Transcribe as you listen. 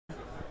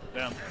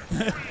Damn.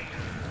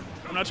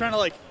 I'm not trying to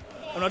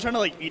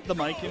like eat the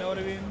mic, you know what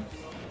I mean?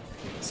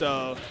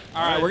 So,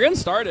 all right, we're getting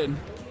started.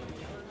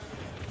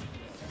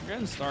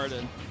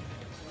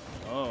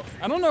 Oh.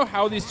 I don't know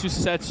how these two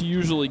sets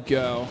usually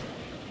go.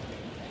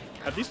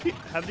 Have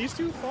these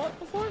two fought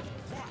before?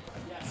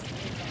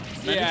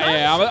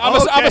 Yeah.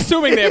 I'm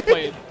assuming they have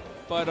played,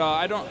 but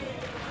I don't.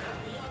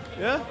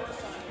 Yeah.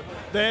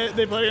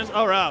 They played against.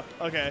 Oh wow.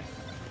 Okay.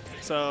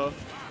 So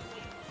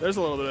there's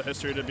a little bit of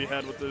history to be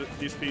had with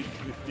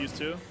these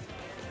two.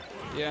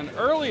 Yeah, and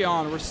early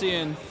on we're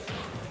seeing.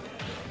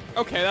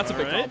 Okay, that's a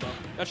big right. combo.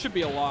 That should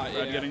be a lot.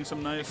 Red Yeah. getting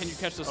some nice. Can you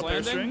catch this up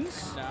air landing?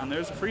 strings, No. and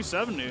there's a free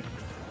 70.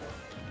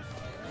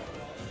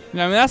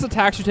 Yeah, I mean that's the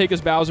tax you take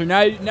as Bowser.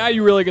 Now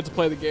you really get to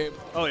play the game.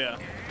 Oh yeah.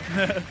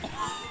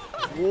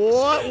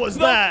 What was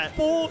that?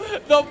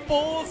 The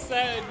full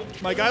set.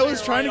 My guy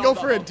was trying to go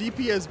for a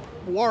DP as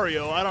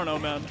Wario. I don't know,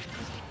 man.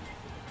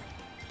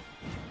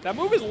 That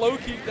move is low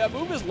key. That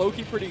move is low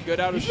key pretty good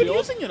out of You've been shield.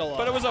 using it a lot.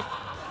 But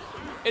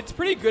it's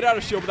pretty good out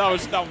of shield. But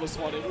that was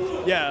funny.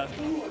 Yeah.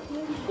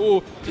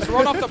 Ooh, just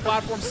run off the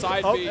platform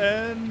side Oh, B.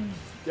 and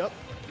yep,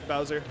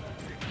 Bowser.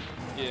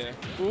 Yeah.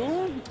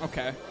 Ooh.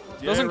 Okay.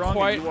 Yeah, Doesn't wrong,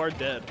 quite. You are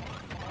dead.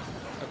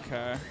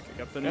 Okay.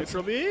 Pick up the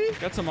neutral B.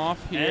 Get some off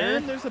here.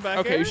 And there's the back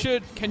Okay, air. you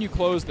should. Can you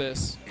close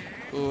this?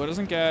 Ooh, it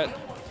doesn't get.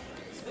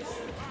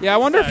 Yeah, I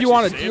wonder if you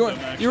want to. You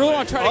really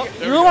want to try.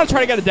 You really want to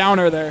try to get a down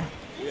air there.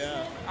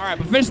 Yeah. All right,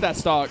 but finish that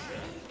stock.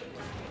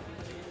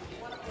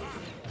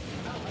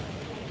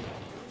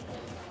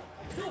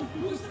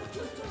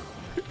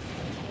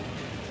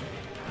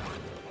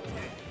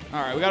 All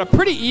right, we got a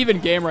pretty even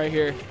game right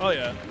here, Oh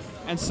yeah.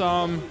 and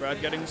some.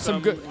 Brad getting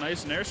some good-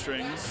 nice nair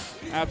strings.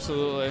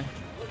 Absolutely.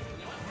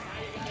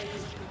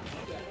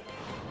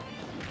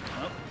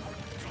 Oh,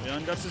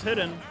 LeoN guts is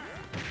hidden,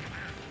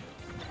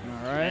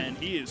 All right. and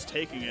he is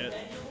taking it.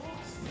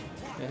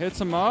 It hits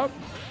him up.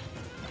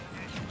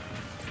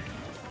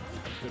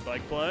 Good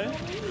bike play.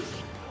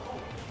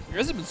 You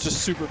guys have been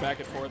just super back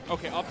and forth.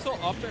 Okay, up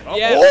tilt, up there. Oh,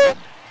 Yeah. oh!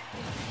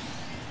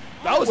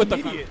 That was with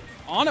immediate.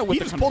 On it with He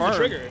the just confirm. pulled the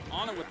trigger.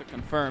 On it with the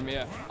confirm,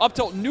 yeah. Up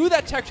tilt knew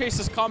that tech chase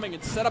is coming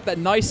and set up that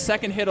nice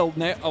second hit of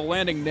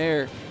landing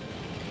nair.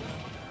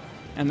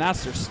 And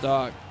that's their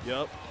stock.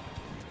 Yep.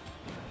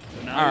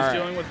 So now All he's right.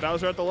 dealing with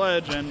Bowser at the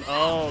ledge, and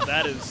oh,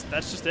 that's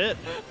just it.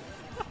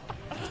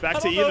 It's back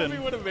to I don't know if even.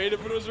 we would have made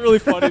it, but it was really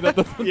funny that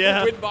the, Yeah.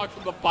 the wind box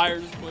from the fire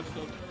just pushed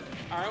him.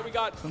 All right, we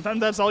got Sometimes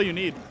that's all you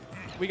need.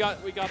 some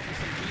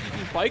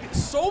BeatyBean bike.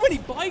 So many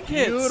bike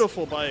hits.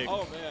 Beautiful bike.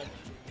 Oh man.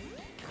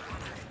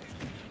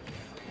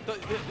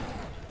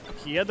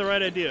 He had the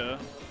right idea.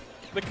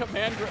 The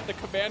command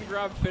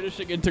grab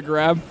finishing into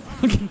grab.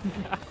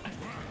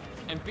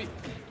 and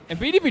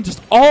BeatyBean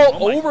just all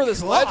Oh my over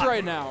this God. ledge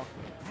right now.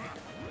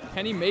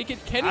 Can he make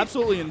it? Can he?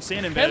 Absolutely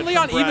insane and Can bad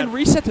LeoN from Brad. even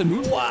reset to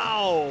neutral?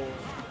 Wow.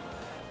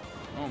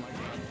 Oh my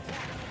god.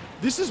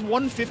 This is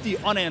 150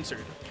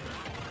 unanswered.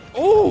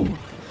 Oh!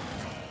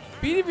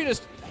 BeatyBean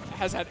just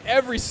has had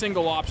every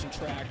single option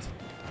tracked.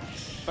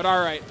 But all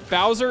right,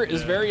 Bowser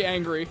is very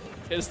angry.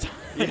 His time.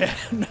 Yeah,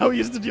 now he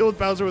has to deal with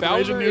Bowser with rage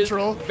Bowser and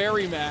neutral. is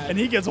very mad. And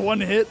he gets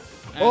one hit.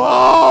 And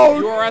Oh!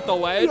 you are at the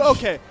ledge.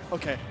 Okay.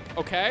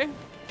 Okay.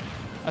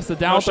 That's the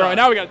down No throw. shot. And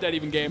now we got a dead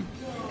even game.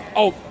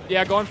 Oh,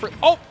 yeah, going for.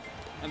 Oh!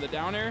 And the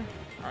down air.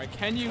 All right,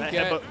 can you That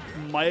get.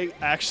 headbutt might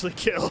actually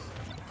kill.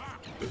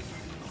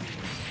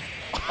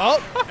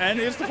 Oh, and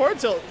here's the forward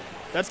tilt.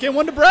 That's game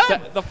one to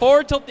Brad. The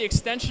forward tilt, the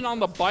extension on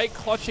the bike,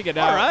 clutching it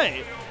out. All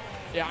right.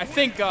 Yeah, I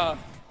think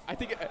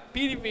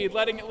BeatyBean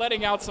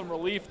letting out some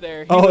relief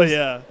there.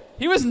 Yeah.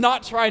 He was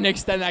not trying to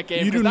extend that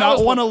game. You do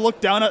not want to look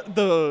down at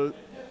the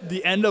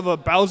end of a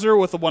Bowser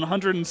with a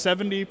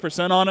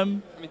 170% on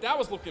him. I mean, that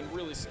was looking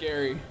really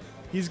scary.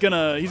 He's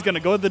gonna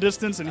go the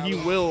distance, and he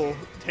will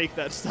take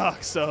that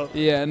stock. So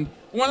Yeah, and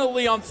one of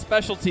LeoN's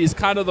specialties,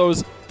 kind of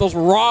those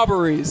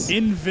robberies.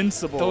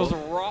 invincible.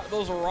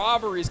 Those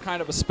robberies,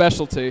 kind of a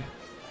specialty.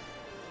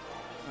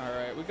 All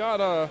right, we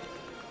got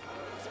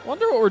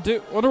Wonder what we're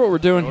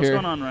doing What's here.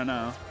 going on right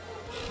now?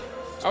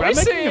 Is Are Brad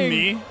we making a seeing?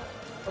 me?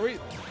 Are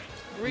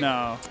we?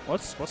 No.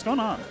 What's going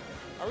on?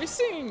 Are we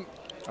seeing?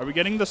 Are we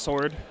getting the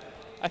sword?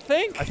 I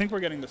think we're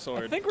getting the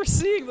sword. I think we're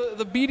seeing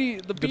the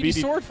BD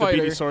sword fighter.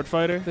 The BD sword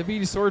fighter. The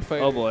BD sword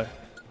fighter. Oh boy.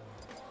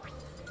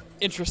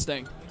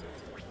 Interesting.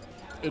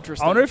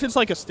 I wonder if it's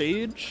like a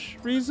stage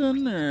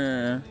reason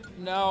or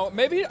No,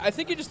 maybe. I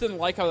think he just didn't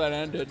like how that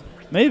ended.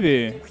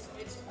 maybe.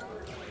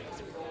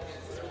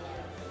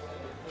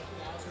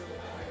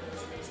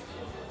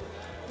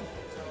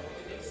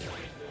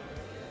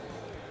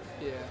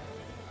 Yeah.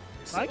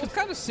 I Let's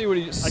kind of see what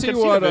he. I See can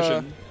what. see the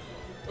vision.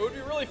 It would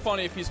be really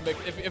funny if he's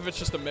if it's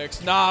just a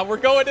mix. Nah, we're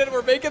going in.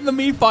 We're making the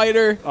me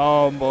fighter.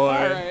 Oh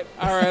boy.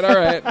 All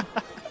right.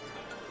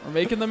 We're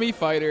making the me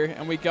fighter,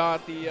 and we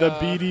got the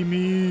BD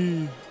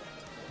me.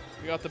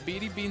 We got the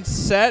BeatyBean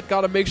set.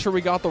 Got to make sure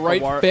we got the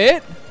right War-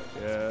 fit.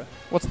 Yeah.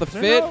 What's the Is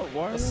there fit? no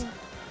Wario?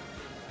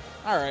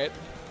 All right,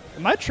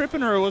 Am I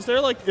tripping, or was there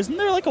isn't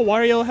there like a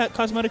Wario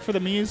cosmetic for the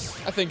Mii's?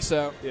 I think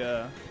so.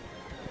 Yeah.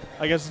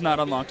 I guess it's not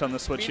unlocked on the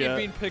Switch yet.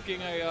 BeatyBean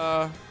picking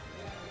a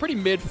pretty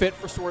mid-fit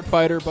for Sword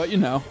Fighter, but you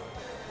know.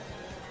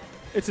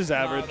 It's his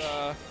average.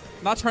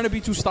 Not trying to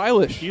be too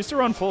stylish. He used to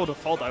run full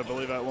default, I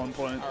believe, at one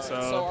point. Right,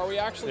 so are we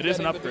actually it is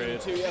an getting upgrade.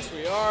 the Division 2? Yes,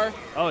 we are.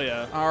 Oh,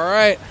 yeah. All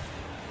right.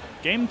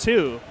 Game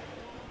 2.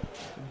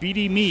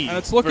 BeatyBean And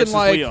it's looking versus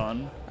like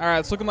LeoN. All right,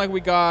 it's looking like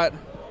we got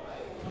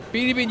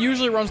BeatyBean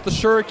usually runs the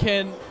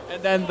Shuriken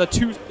and then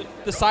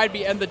the side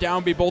B and the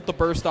down B, both the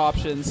burst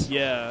options.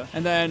 Yeah.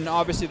 And then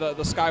obviously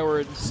the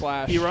skyward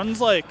slash. He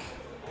runs like,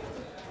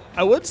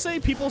 I would say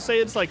people say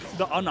it's like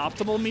the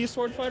unoptimal Mii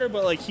Sword Fighter,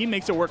 but like he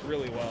makes it work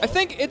really well. I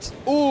think it's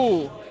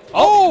ooh.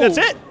 Oh, that's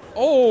it.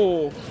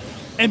 Oh.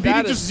 And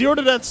BD just zeroed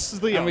it at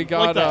LeoN. And we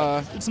got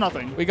like it's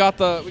nothing. We got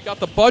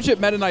the budget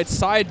Meta Knight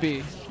side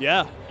B.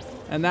 Yeah.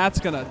 And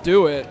that's gonna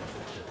do it.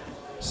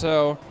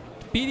 So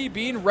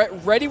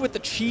BeatyBean ready with the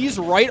cheese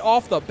right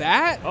off the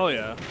bat. Oh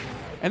yeah.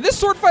 And this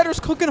Sword Fighter's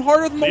cooking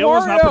harder than the Leo Wario.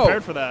 was not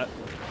prepared for that.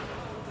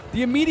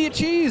 The immediate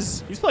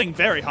cheese. He's playing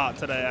very hot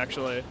today,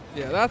 actually.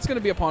 Yeah, that's going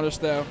to be a punish,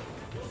 though.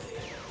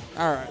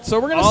 All right, so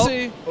we're going to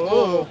see.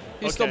 Oh,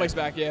 he still makes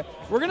back, yeah.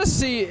 We're going to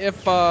see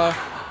if. I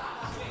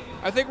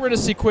think we're going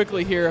to see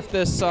quickly here if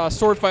this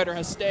Sword Fighter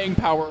has staying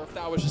power, or if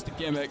that was just a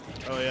gimmick.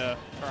 Oh, yeah.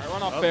 All right,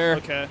 run off fair.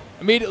 Okay.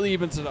 Immediately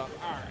evens it up.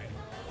 All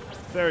right.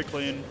 Very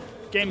clean.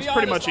 Game's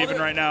pretty much even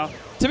right now.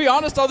 To be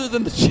honest, other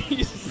than the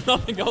cheese,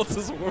 nothing else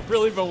has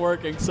really been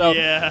working. So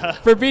yeah.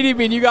 For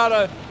BeatyBean, you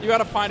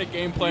gotta find a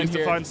game plan here.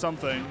 To find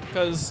something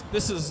because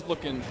this is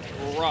looking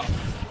rough.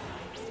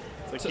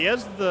 It's like he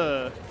has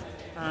the.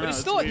 But he's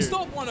still at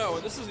 1-0,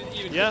 and this is an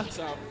even game.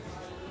 So.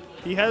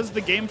 He has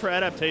the game for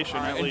adaptation.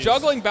 All right, at and least.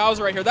 juggling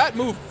Bowser right here. That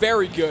move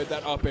very good.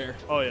 That up air.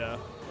 Oh yeah.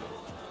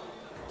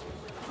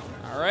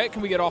 All right,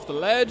 can we get off the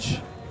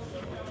ledge?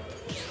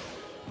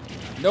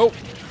 Nope.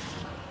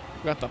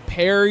 We got the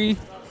parry.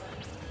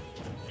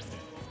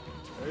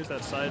 There's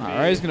that side B. All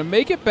right, he's going to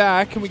make it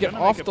back. Can we get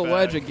off the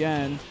ledge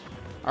again?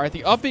 All right,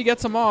 the up B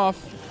gets him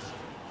off.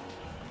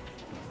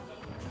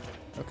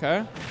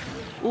 Okay.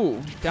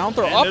 Ooh, down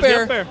throw, up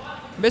air.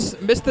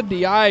 Missed the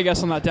DI, I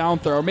guess, on that down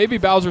throw. Maybe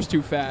Bowser's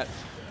too fat.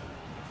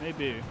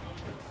 Maybe.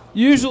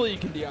 Usually you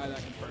can DI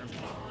that confirmed.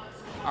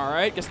 All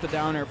right, gets the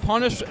down air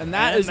punish, and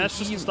that's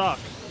just the stock.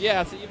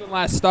 Yeah, it's an even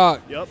last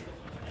stock. Yep.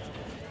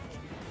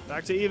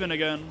 Back to even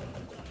again.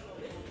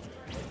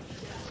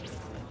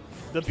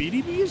 The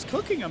BeatyBean is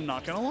cooking, I'm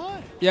not gonna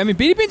lie. Yeah, I mean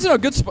BeatyBean's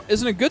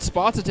in a good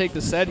spot to take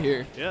the set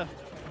here. Yeah.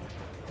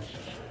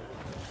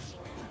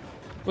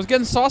 Was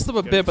getting sauced up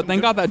a bit, but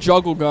then got that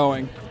juggle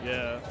going.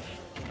 Yeah.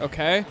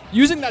 Okay.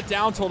 Using that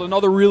down tilt,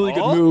 another really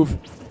good move.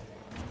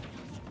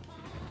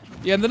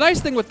 Yeah, and the nice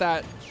thing with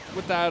that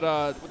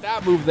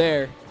move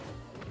there,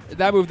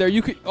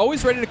 you could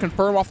always ready to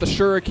confirm off the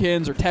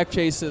shurikens or tech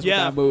chases with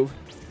that move.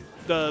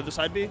 The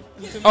side B?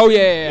 Oh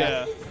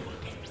yeah.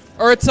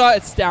 Or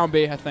it's down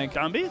B, I think.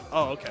 Down B?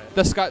 Oh, okay.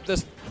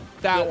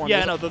 That one.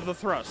 Yeah, no, the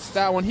thrust.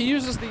 That one. He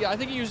uses I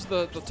think he uses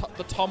the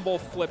tumble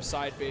flip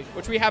side B,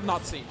 which we have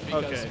not seen.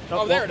 Okay.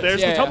 Oh, there it is.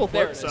 There's the tumble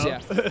flip.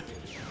 Yeah.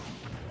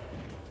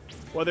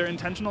 Whether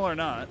intentional or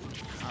not.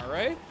 All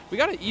right. We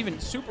got an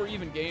super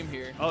even game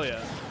here. Oh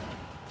yeah.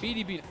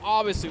 BeatyBean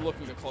obviously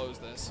looking to close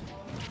this.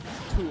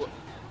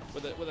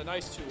 With a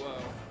nice 2-0.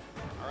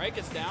 All right,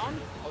 gets down.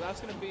 Oh,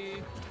 that's gonna be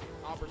an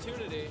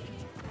opportunity.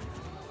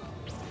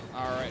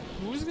 All right,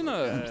 who's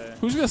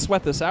gonna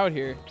sweat this out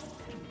here?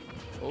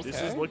 Okay.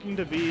 This is looking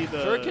to be the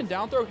Shuriken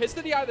down throw hits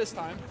the DI this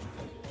time.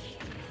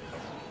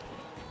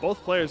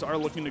 Both players are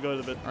looking to go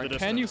to the distance.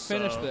 Can you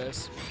finish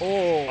this?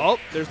 Oh,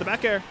 there's the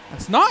back air.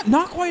 That's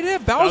not quite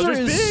it. Bowser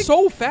is big.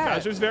 so fat.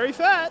 Bowser's very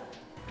fat.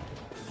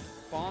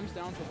 Bombs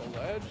down to the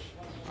ledge.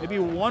 Maybe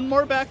one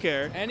more back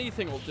air.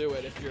 Anything will do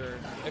it if you're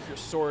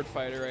Sword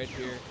Fighter right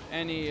here.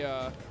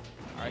 All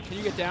right, can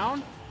you get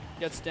down?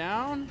 Gets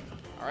down.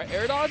 All right,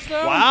 air dodge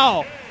though.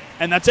 Wow,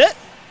 and that's it.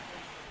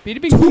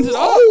 BeatyBean cleans it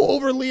up.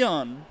 Over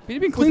LeoN.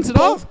 BeatyBean cleans it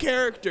up. Both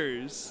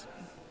characters.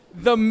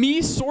 The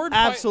Mii Sword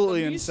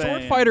Absolutely insane.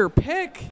 Sword Fighter pick.